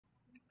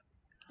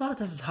Hello,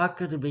 this is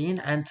Haku the Bean,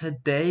 and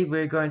today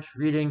we're going to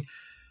be reading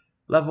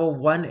level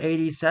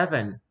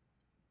 187. I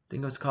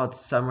think it was called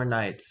Summer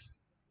Nights.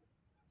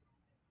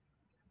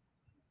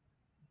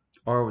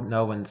 Or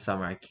No One's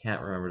Summer, I can't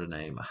remember the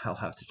name. I'll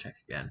have to check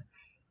again.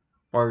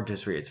 Or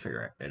just read it to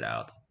figure it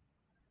out.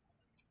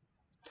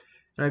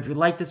 And if you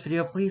like this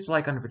video, please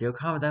like on the video,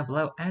 comment down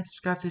below, and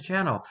subscribe to the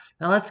channel.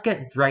 Now let's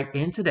get right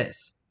into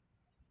this.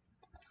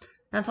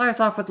 And start us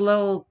off with a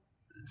little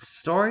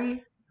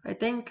story, I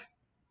think.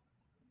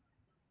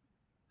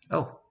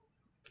 Oh.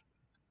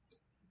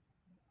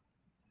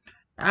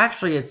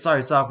 Actually, it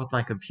starts off with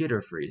my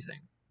computer freezing.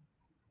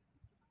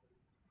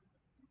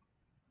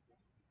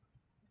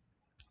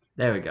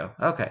 There we go.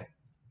 Okay.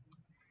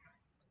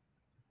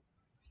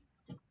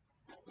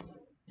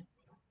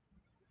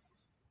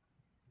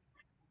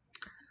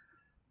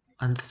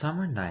 On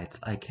summer nights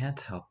I can't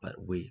help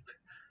but weep.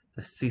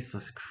 The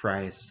ceaseless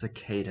cries of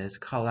cicadas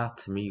call out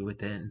to me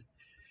within.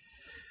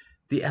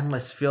 The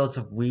endless fields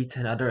of wheat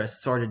and other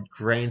assorted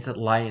grains that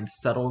lie in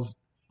subtle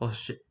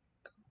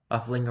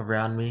shuffling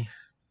around me.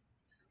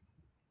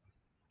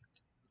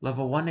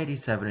 Level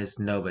 187 is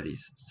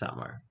nobody's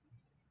summer.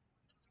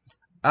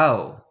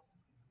 Oh,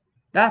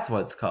 that's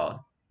what it's called.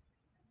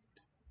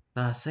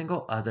 Not a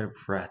single other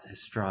breath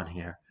is drawn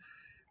here.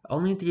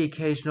 Only the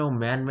occasional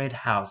man-made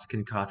house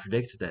can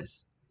contradict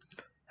this.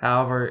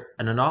 However,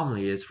 an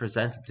anomaly is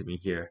presented to me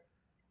here.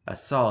 A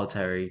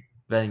solitary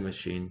vending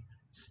machine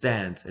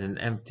stands in an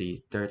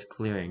empty dirt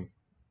clearing.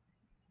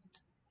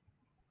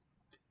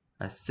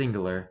 A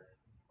singular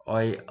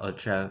Oi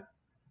Ocha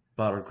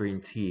bottled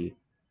green tea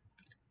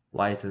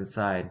lies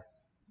inside.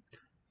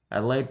 I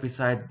laid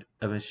beside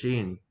a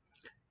machine.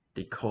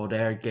 The cold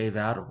air it gave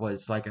out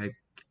was like a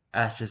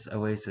gaseous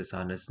oasis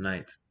on this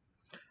night,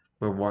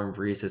 where warm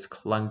breezes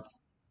clung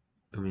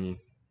to me.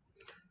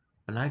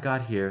 When I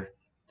got here,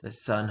 the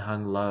sun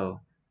hung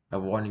low, a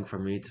warning for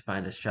me to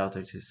find a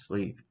shelter to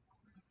sleep.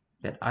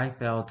 Yet I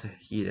failed to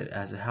heed it,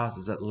 as the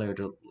houses that littered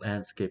the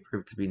landscape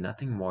proved to be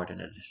nothing more than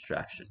a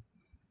distraction.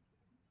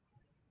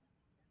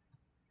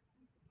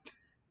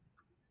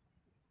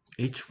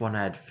 Each one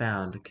I had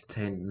found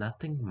contained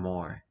nothing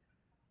more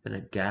than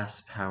a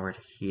gas-powered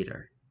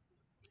heater.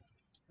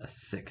 A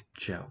sick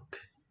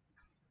joke.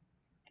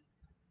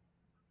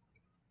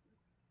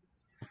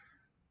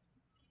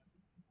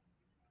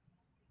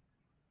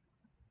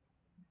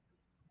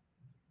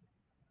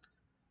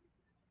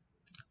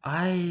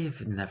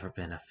 I've never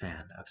been a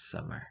fan of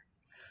summer.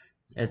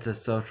 It's a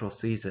social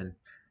season.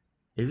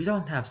 If you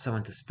don't have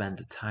someone to spend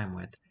the time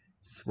with,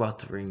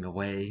 sweltering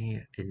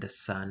away in the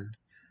sun,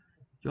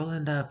 you'll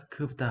end up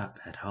cooped up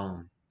at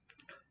home,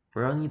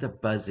 where only the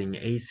buzzing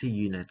AC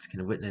units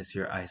can witness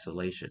your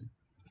isolation.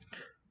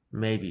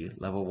 Maybe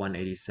level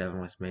 187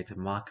 was made to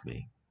mock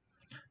me.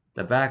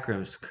 The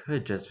backrooms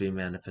could just be a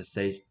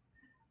manifesting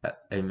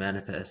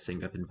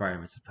of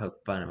environments to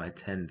poke fun at my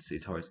tendency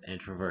towards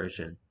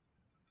introversion.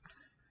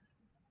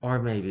 Or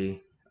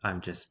maybe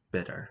I'm just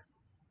bitter.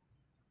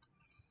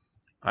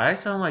 I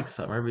actually don't like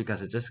summer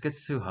because it just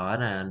gets too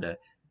hot, and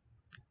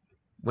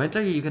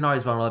winter you can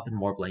always bundle up in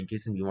more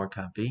blankets and be more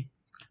comfy.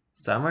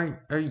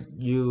 Summer, or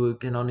you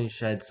can only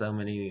shed so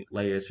many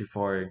layers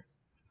before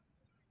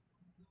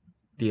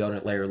the only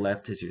layer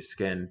left is your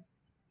skin.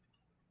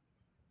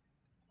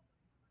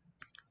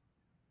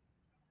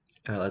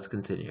 Alright, let's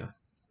continue.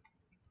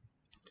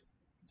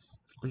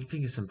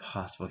 Sleeping is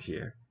impossible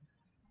here.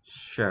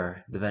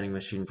 Sure, the vending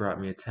machine brought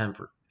me a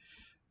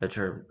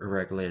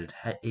temperature-regulated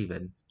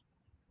haven,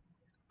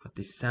 but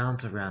the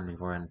sounds around me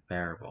were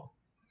unbearable.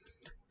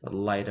 The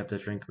light of the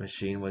drink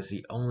machine was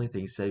the only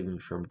thing saving me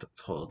from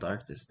total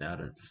darkness now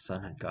that the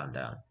sun had gone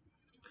down,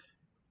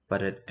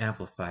 but it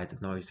amplified the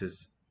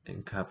noises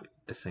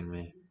encompassing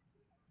me.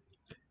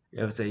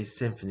 It was a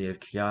symphony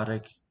of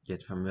chaotic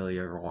yet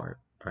familiar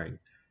roaring.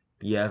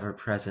 The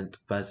ever-present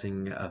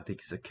buzzing of the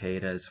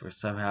cicadas were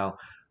somehow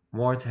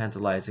more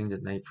tantalizing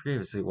than they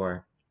previously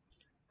were,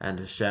 and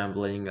the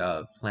shambling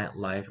of plant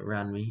life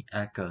around me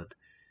echoed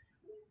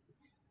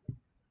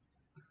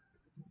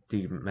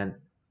the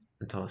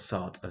mental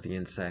assault of the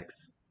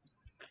insects.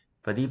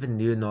 But even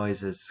new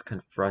noises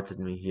confronted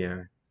me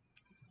here.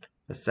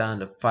 The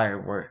sound of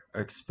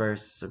fireworks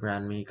bursts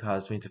around me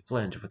caused me to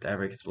flinch with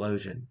every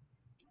explosion.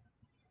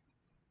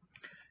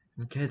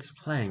 And kids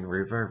playing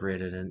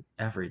reverberated in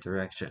every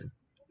direction.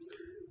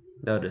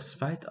 Though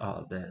despite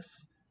all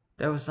this,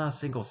 there was not a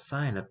single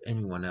sign of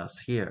anyone else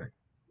here.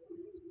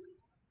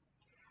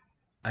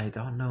 I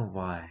don't know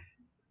why,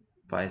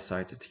 but I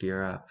started to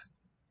tear up.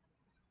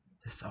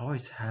 This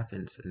always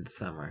happens in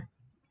summer.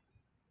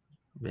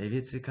 Maybe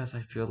it's because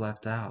I feel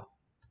left out.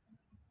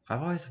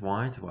 I've always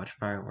wanted to watch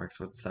fireworks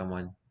with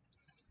someone.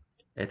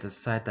 It's a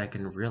sight that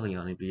can really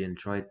only be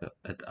enjoyed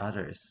with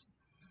others.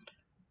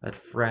 But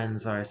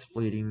friends are as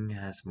fleeting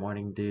as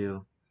morning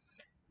dew,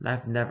 and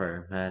I've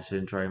never managed to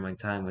enjoy my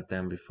time with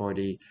them before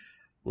the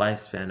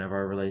lifespan of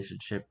our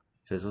relationship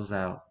fizzles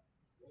out.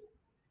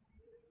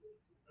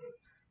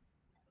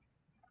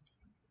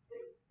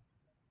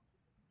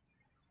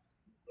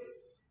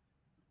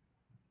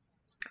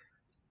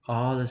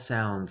 All the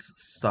sounds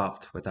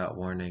stopped without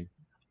warning,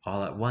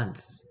 all at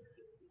once,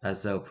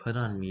 as though put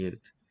on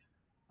mute.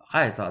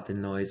 I thought the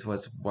noise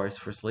was worse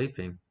for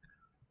sleeping,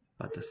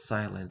 but the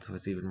silence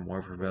was even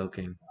more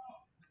provoking.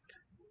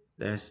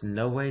 There's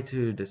no way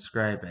to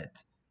describe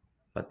it,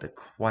 but the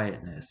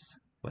quietness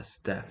was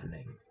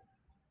deafening.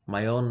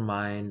 My own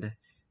mind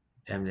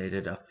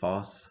emanated a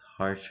false,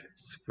 harsh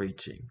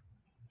screeching.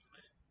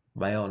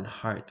 My own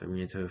heart threw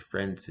me into a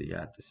frenzy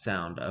at the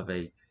sound of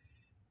a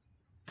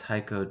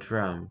taiko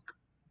drum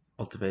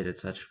cultivated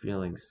such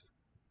feelings.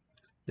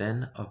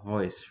 Then a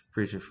voice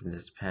breaching from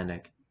this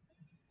panic,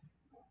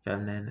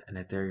 feminine and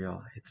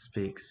ethereal, it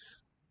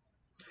speaks.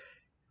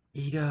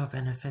 Ego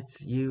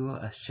benefits you,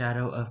 a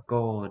shadow of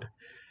gold,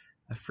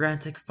 a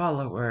frantic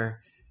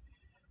follower,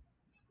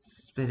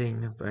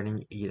 spitting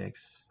burning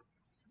edicts.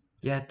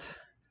 Yet,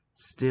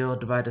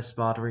 stilled by the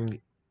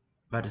smoldering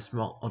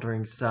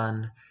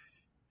sun,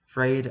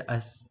 frayed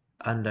us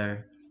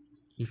under,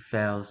 he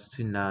fails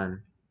to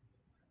none.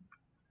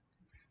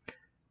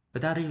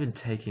 Without even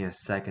taking a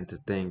second to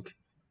think,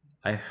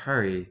 I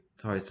hurry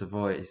towards the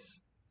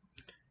voice.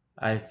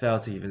 I fail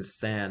to even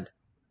stand.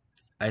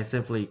 I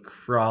simply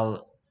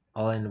crawl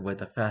all in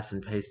with a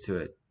fastened pace to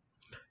it,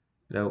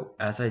 though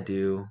as I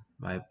do,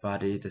 my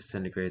body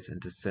disintegrates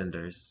into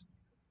cinders.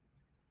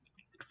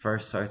 It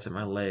first starts at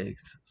my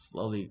legs,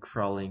 slowly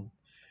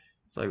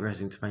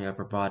rising to my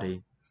upper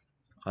body.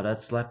 All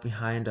that's left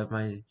behind of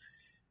my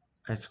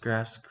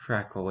scraps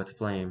crackle with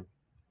flame,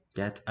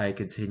 yet I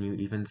continue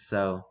even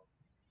so.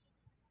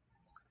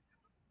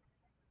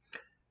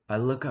 I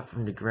look up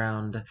from the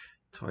ground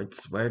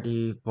towards where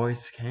the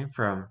voice came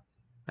from.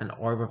 An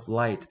orb of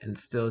light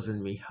instills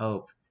in me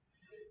hope.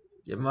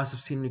 It must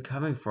have seen me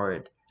coming for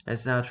it, and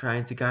is now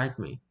trying to guide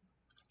me.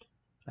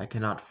 I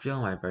cannot feel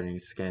my burning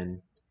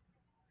skin.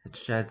 It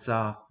sheds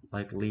off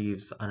like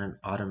leaves on an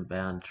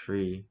autumn-bound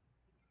tree.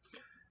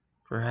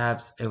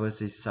 Perhaps it was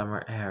the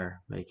summer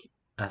air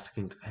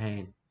asking to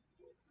pain.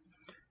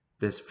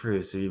 This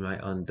proves to be my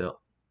own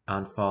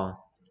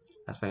downfall,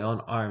 as my own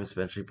arms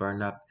eventually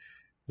burn up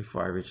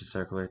before I reach the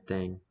circular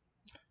thing.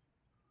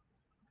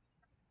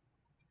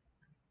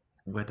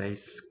 With a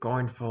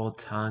scornful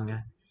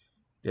tongue,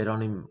 it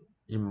only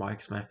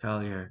remarks my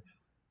failure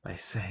by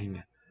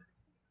saying,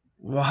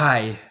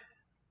 "Why?"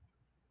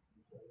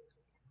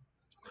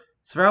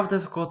 Survival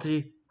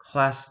difficulty,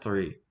 class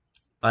 3.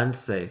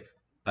 Unsafe,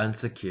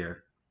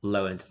 unsecure,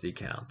 low entity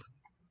count.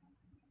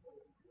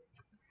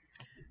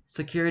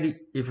 Security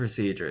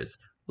procedures.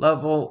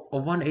 Level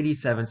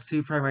 187's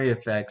two primary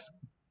effects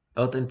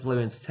both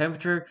influence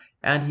temperature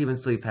and human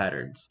sleep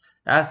patterns.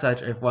 As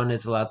such, if one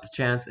is allowed the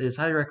chance, it is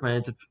highly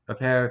recommended to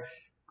prepare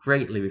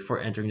greatly before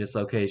entering this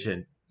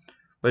location.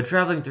 When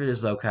traveling through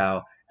this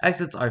locale,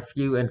 exits are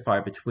few and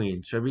far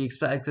between, should be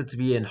expected to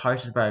be in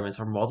harsh environments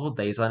for multiple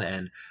days on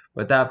end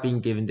without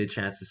being given the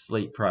chance to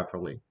sleep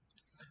properly.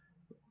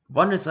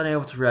 One is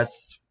unable to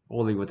rest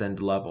fully within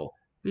the level.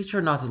 Be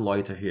sure not to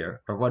loiter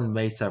here, or one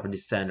may suffer the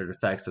standard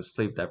effects of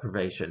sleep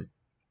deprivation,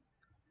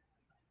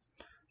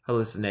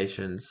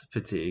 hallucinations,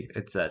 fatigue,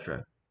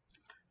 etc.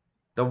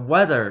 The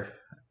weather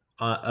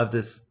of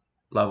this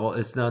level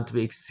is known to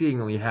be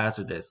exceedingly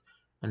hazardous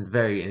and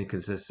very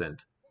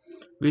inconsistent.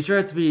 Be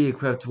sure to be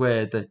equipped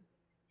with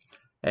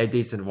a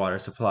decent water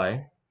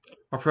supply,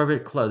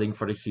 appropriate clothing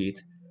for the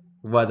heat,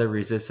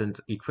 weather-resistant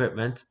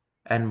equipment,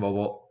 and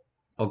mobile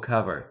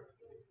cover,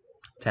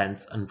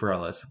 tents,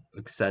 umbrellas,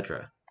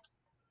 etc.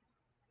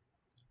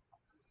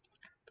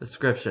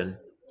 Description: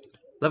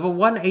 Level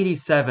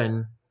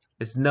 187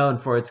 is known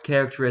for its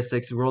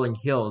characteristic rolling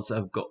hills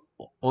of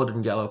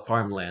golden yellow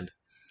farmland,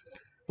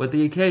 with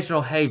the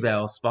occasional hay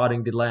bale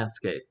spotting the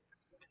landscape.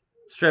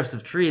 Strips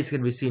of trees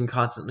can be seen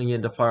constantly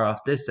in the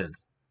far-off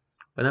distance,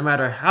 but no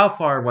matter how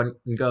far one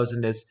goes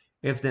in this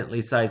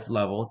infinitely sized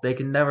level, they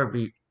can never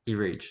be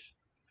reached.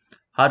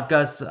 Hot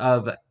gusts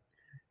of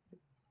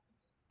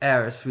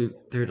air sweep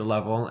through the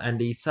level, and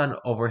the sun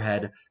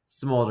overhead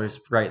smolders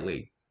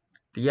brightly.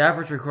 The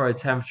average recorded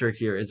temperature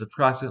here is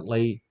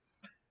approximately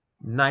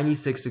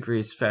 96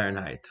 degrees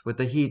Fahrenheit, with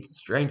the heat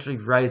strangely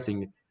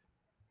rising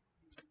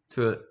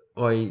to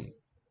a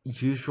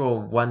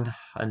usual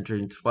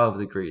 112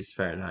 degrees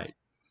Fahrenheit.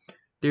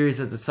 Theories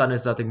that the sun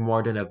is nothing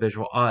more than a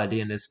visual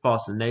oddity and is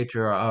false in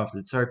nature are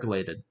often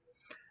circulated,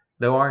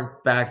 though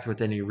aren't backed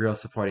with any real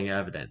supporting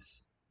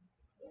evidence.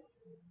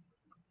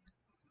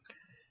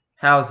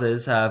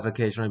 Houses have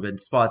occasionally been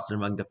spotted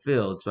among the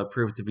fields, but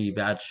proved to be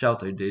bad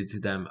shelter due to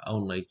them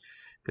only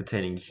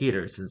containing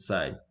heaters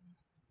inside.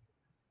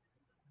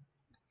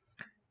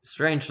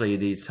 Strangely,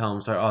 these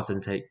homes are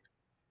often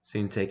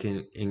seen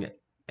taking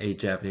a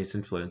Japanese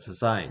influence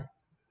design,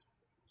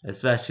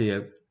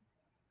 especially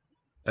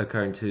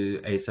occurring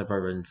to a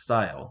suburban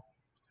style.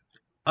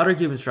 Other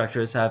human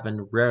structures have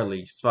been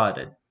rarely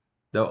spotted,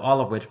 though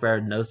all of which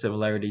bear no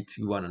similarity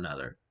to one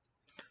another.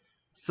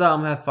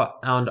 Some have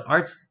found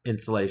art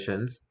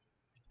installations,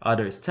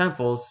 others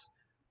temples,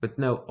 with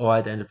no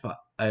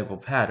identifiable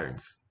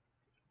patterns.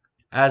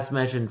 As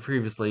mentioned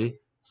previously,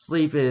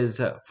 sleep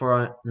is,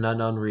 for an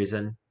unknown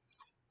reason,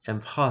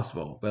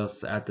 impossible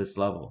whilst at this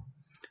level.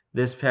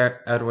 This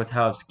paired with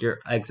how obscure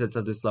exits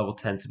of this level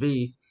tend to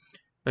be,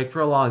 make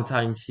for a long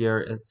time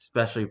here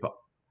especially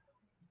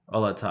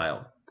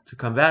volatile. To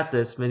combat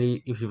this,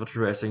 many people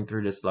traversing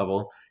through this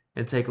level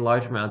and take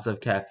large amounts of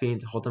caffeine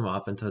to hold them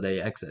off until they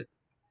exit.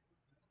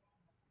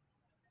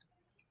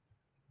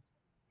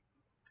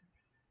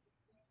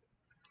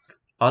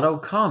 Although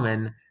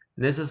common,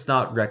 this is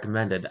not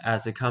recommended,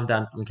 as the come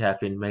down from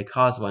caffeine may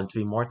cause one to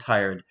be more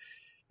tired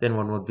than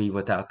one would be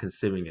without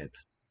consuming it.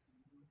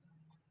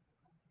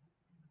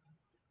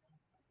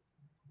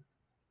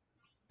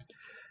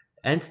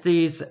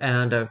 Entities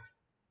and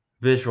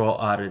visual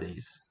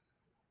oddities.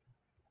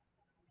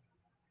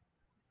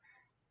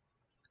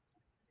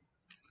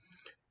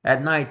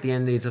 At night, the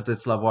entities of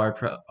this level are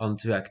prone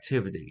to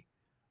activity.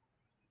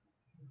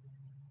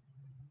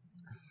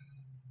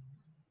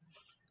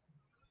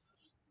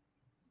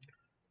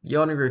 The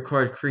only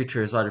recorded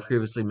creatures are the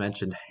previously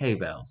mentioned hay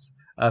bells,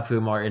 of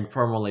whom are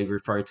informally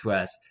referred to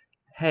as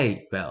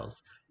hay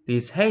bells.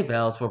 These hay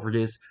bells will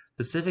produce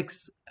specific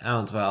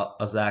sounds while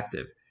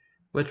active,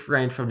 which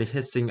range from the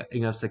hissing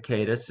of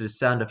cicadas to the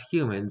sound of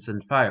humans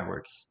and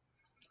fireworks.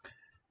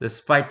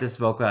 Despite this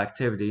vocal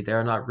activity, they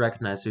are not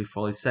recognized to be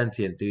fully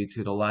sentient due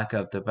to the lack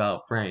of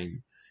developed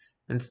brain.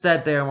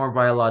 Instead, they are more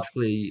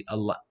biologically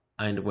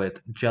aligned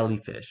with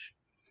jellyfish,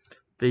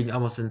 being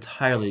almost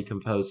entirely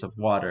composed of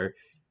water,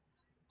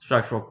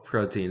 structural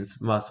proteins,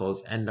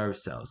 muscles, and nerve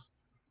cells.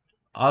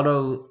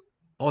 Although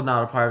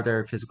not a part of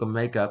their physical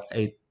makeup,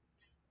 a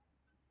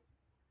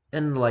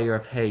thin layer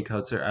of hay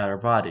coats their outer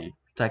body,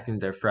 protecting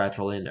their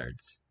fragile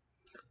innards.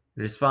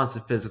 In response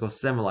to physical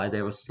stimuli,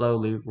 they will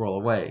slowly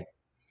roll away.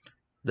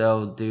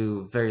 They'll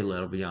do very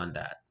little beyond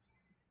that.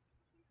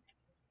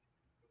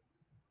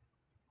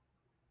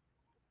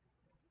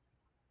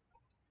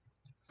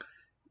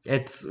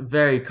 It's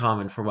very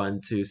common for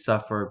one to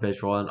suffer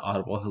visual and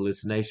audible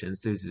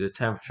hallucinations due to the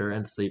temperature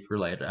and sleep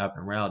related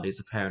abnormalities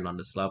apparent on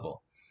this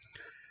level.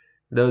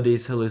 Though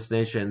these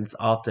hallucinations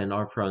often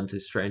are prone to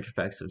strange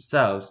effects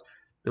themselves,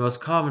 the most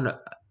common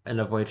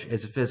of which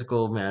is a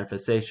physical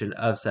manifestation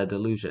of said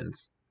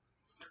delusions,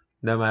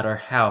 no matter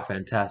how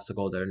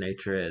fantastical their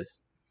nature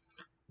is.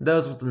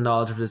 Those with the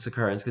knowledge of this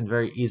occurrence can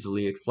very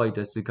easily exploit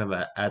this to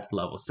combat at the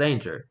level's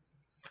danger.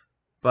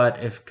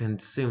 But if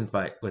consumed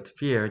with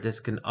fear, this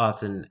can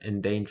often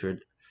endanger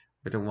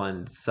the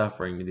one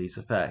suffering these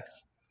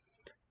effects.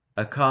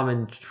 A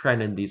common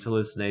trend in these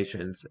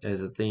hallucinations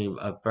is a theme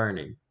of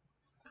burning,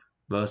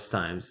 most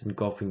times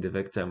engulfing the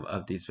victim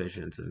of these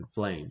visions in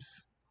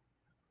flames.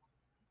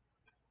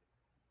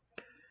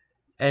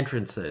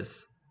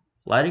 Entrances.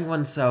 Lighting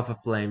oneself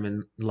aflame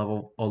in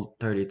level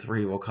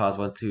 33 will cause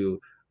one to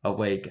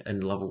awake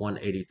in level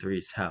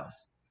 183's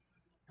house.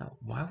 Now,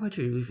 why would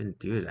you even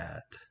do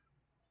that?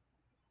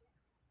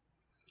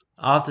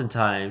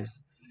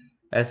 Oftentimes,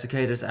 a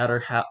cicada's outer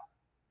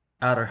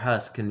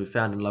husk can be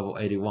found in level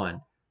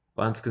 81.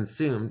 Once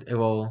consumed, it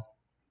will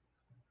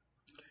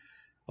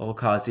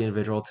cause the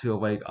individual to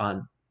awake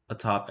on the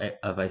top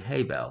of a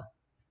hay bale.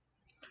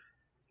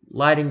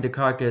 Lighting the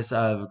carcass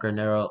of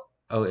Granero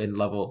in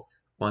level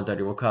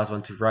 130 will cause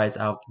one to rise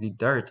out of the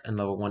dirt in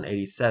level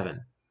 187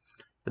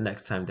 the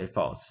next time they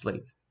fall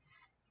asleep.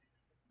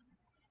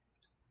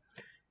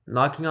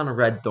 Knocking on a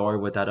red door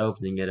without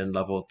opening it in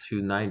level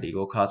 290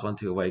 will cause one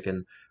to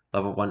awaken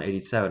level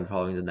 187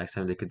 following the next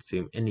time they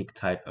consume any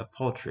type of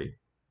poultry.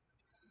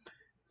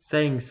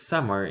 Saying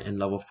summer in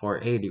level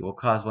 480 will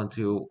cause one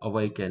to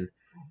awaken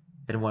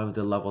in one of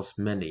the level's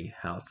many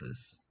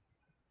houses.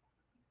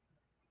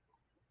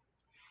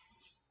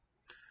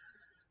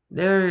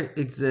 There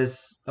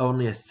exists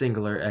only a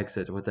singular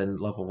exit within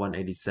level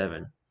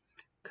 187.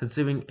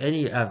 Consuming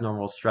any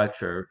abnormal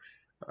structure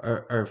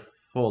or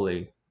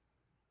fully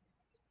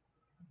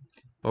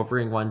will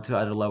bring one to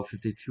either level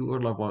 52 or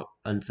level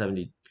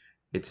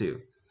 172.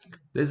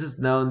 This is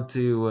known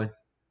to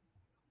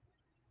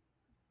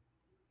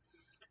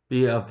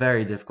be a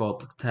very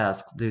difficult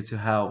task due to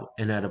how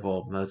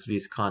inedible most of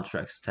these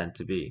constructs tend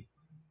to be.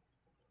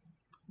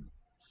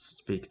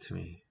 Speak to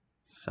me,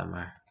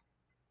 Summer.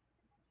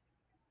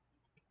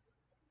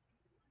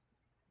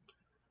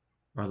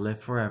 Or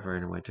live forever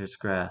in winter's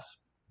grasp.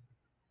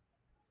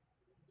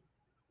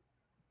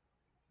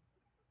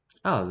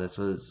 Oh, this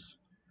was.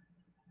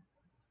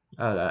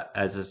 Oh,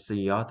 as is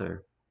the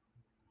author.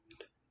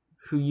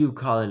 Who you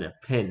calling a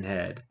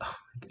pinhead? Oh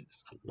my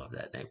goodness, I love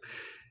that name.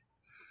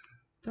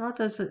 They wrote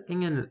this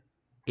thing in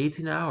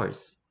 18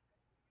 hours.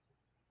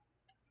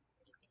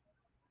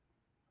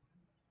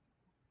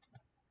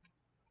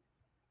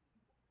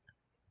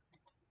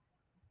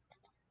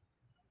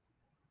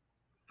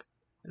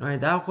 Anyway,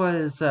 that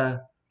was level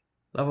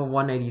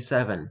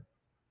 187.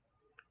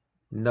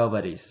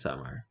 Nobody's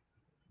Summer.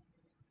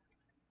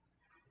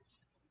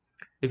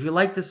 If you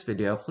like this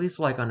video, please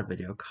like on the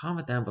video,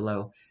 comment down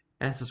below,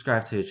 and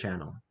subscribe to the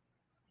channel.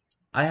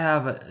 I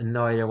have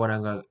no idea what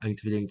I'm going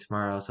to be doing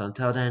tomorrow, so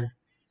until then,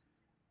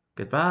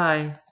 goodbye!